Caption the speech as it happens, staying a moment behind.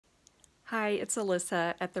Hi, it's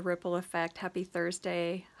Alisa at The Ripple Effect. Happy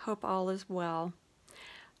Thursday. Hope all is well.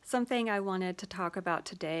 Something I wanted to talk about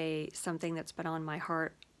today, something that's been on my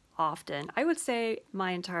heart often, I would say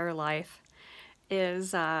my entire life,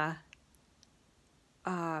 is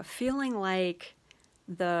feeling like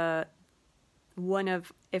the one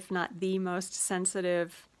of, if not the most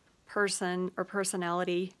sensitive person or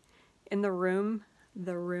personality in the room,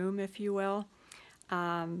 if you will,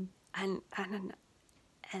 um, and, and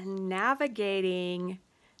and navigating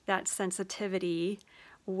that sensitivity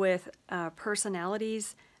with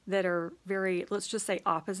personalities that are very, let's just say,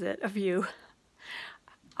 opposite of you,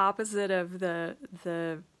 opposite of the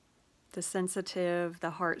sensitive,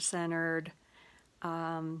 the heart-centered.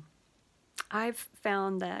 I've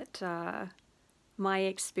found that my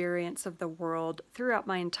experience of the world throughout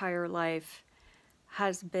my entire life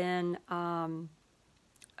has been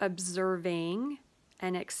observing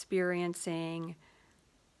and experiencing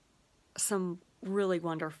some really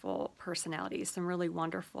wonderful personalities, some really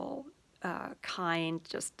wonderful, kind,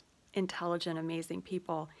 just intelligent, amazing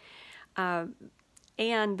people, and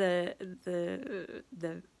the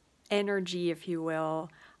energy, if you will,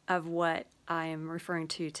 of what I'm referring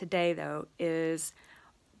to today, though, is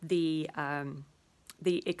the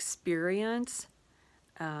experience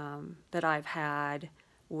that I've had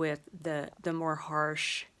with the more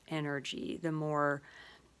harsh energy, the more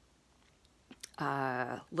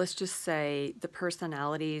let's just say the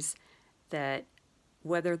personalities that,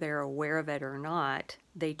 whether they're aware of it or not,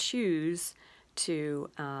 they choose to,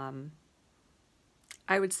 I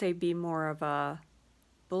would say, be more of a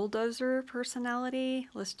bulldozer personality.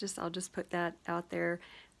 I'll just put that out there,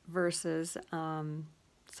 versus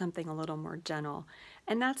something a little more gentle.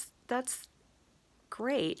 And that's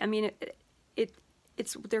great. I mean,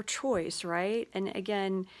 it's their choice, right? And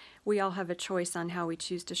again, we all have a choice on how we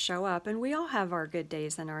choose to show up, and we all have our good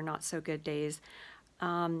days and our not so good days.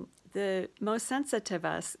 The most sensitive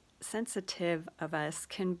of us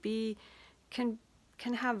can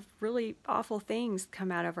have really awful things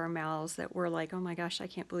come out of our mouths that we're like, oh my gosh, I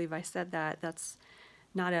can't believe I said that. That's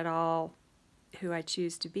not at all who I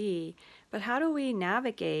choose to be. But how do we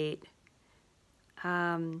navigate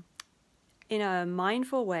in a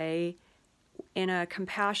mindful way, in a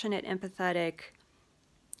compassionate, empathetic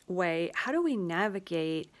way? How do we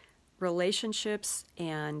navigate relationships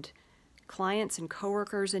and clients and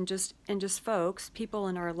coworkers and just folks, people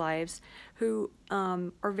in our lives who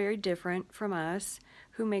are very different from us,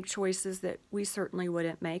 who make choices that we certainly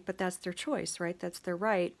wouldn't make, but that's their choice, right? That's their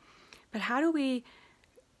right. But how do we,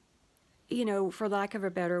 for lack of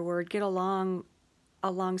a better word, get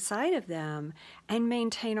alongside of them and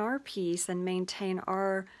maintain our peace and maintain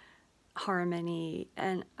our harmony,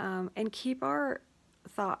 and keep our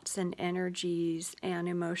thoughts and energies and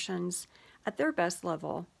emotions at their best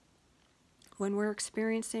level when we're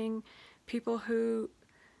experiencing people who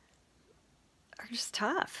are just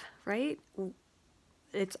tough, right?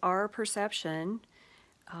 It's our perception,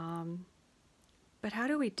 but how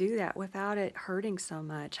do we do that without it hurting so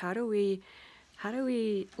much? How do we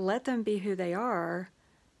let them be who they are,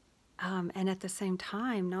 and at the same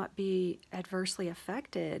time not be adversely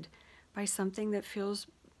affected by something that feels,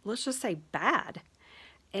 let's just say, bad?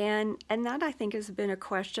 And that, I think, has been a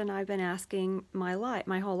question I've been asking my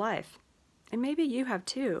whole life. And maybe you have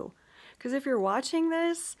too. Because if you're watching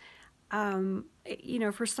this,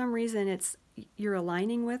 for some reason you're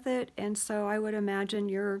aligning with it. And so I would imagine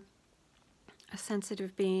you're a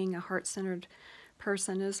sensitive being, a heart-centered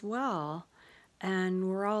person as well. And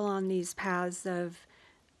we're all on these paths of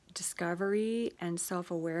discovery and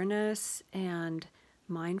self-awareness and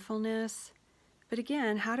mindfulness. But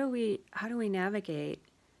again, how do we navigate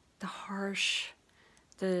the harsh,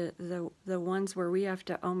 the ones where we have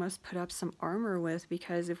to almost put up some armor with,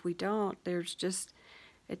 because if we don't,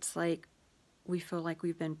 it's like we feel like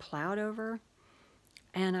we've been plowed over.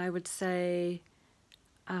 And I would say,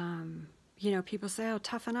 people say, oh,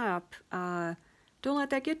 toughen up, don't let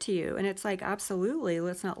that get to you. And it's like, absolutely,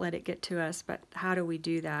 let's not let it get to us, but how do we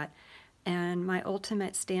do that? And my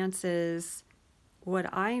ultimate stance is, what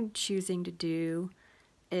I'm choosing to do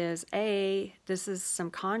is, this is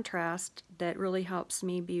some contrast that really helps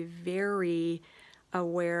me be very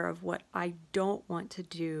aware of what I don't want to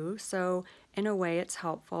do. So in a way, it's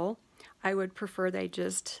helpful. I would prefer they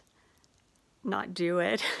just not do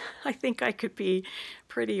it. I think I could be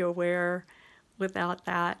pretty aware without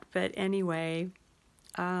that. But anyway,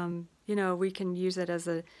 we can use it as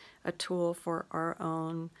a tool for our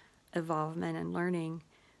own evolvement and learning.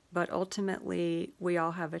 But ultimately, we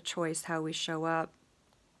all have a choice how we show up.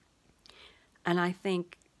 And I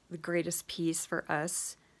think the greatest piece for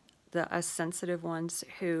us the us sensitive ones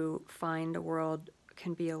who find the world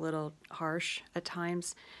can be a little harsh at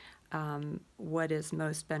times, what is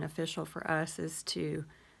most beneficial for us is to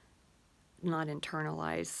not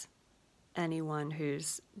internalize anyone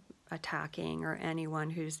who's attacking or anyone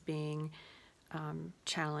who's being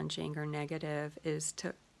challenging or negative, is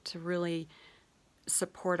to really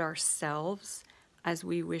support ourselves as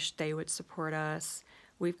we wish they would support us.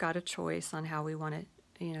 We've got a choice on how we want to,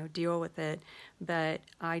 deal with it. But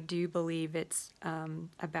I do believe it's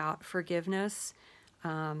about forgiveness.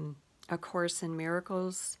 A Course in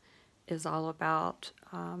Miracles is all about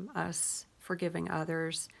us forgiving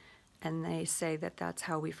others, and they say that that's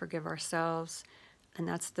how we forgive ourselves, and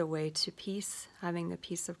that's the way to peace, having the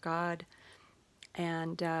peace of God.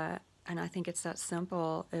 And I think it's that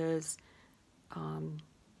simple as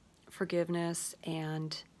forgiveness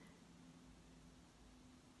and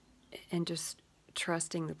just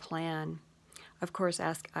trusting the plan. Of course,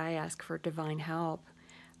 I ask for divine help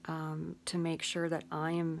to make sure that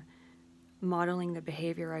I am modeling the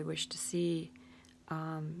behavior I wish to see.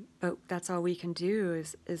 But that's all we can do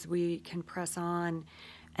is we can press on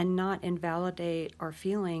and not invalidate our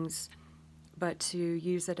feelings, but to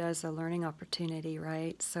use it as a learning opportunity,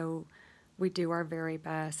 right? So we do our very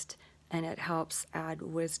best, and it helps add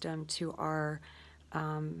wisdom to our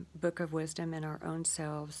book of wisdom in our own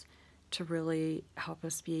selves to really help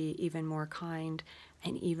us be even more kind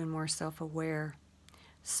and even more self-aware.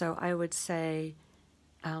 So I would say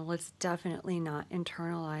let's definitely not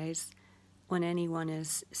internalize when anyone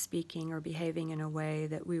is speaking or behaving in a way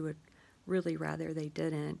that we would really rather they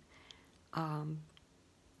didn't.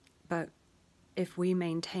 But if we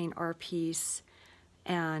maintain our peace,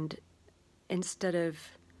 and instead of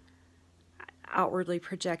outwardly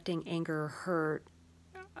projecting anger or hurt,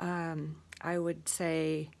 I would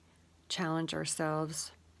say challenge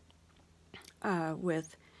ourselves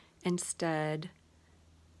with instead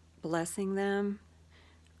blessing them,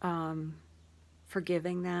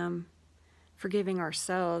 forgiving them, forgiving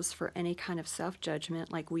ourselves for any kind of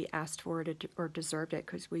self-judgment, like we asked for it or deserved it,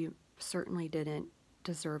 because we certainly didn't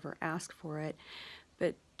deserve or ask for it.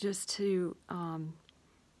 But just to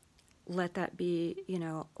let that be,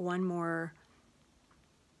 one more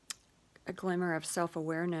a glimmer of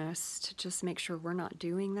self-awareness to just make sure we're not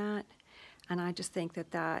doing that. And I just think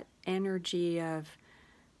that energy of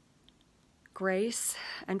grace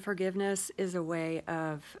and forgiveness is a way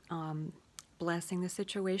of blessing the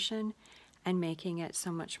situation and making it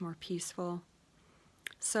so much more peaceful.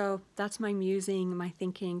 So that's my musing, my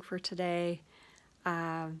thinking for today.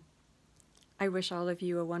 I wish all of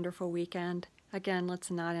you a wonderful weekend. Again,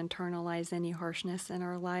 let's not internalize any harshness in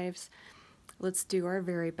our lives. Let's do our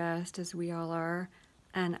very best, as we all are.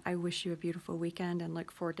 And I wish you a beautiful weekend and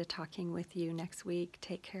look forward to talking with you next week.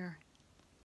 Take care.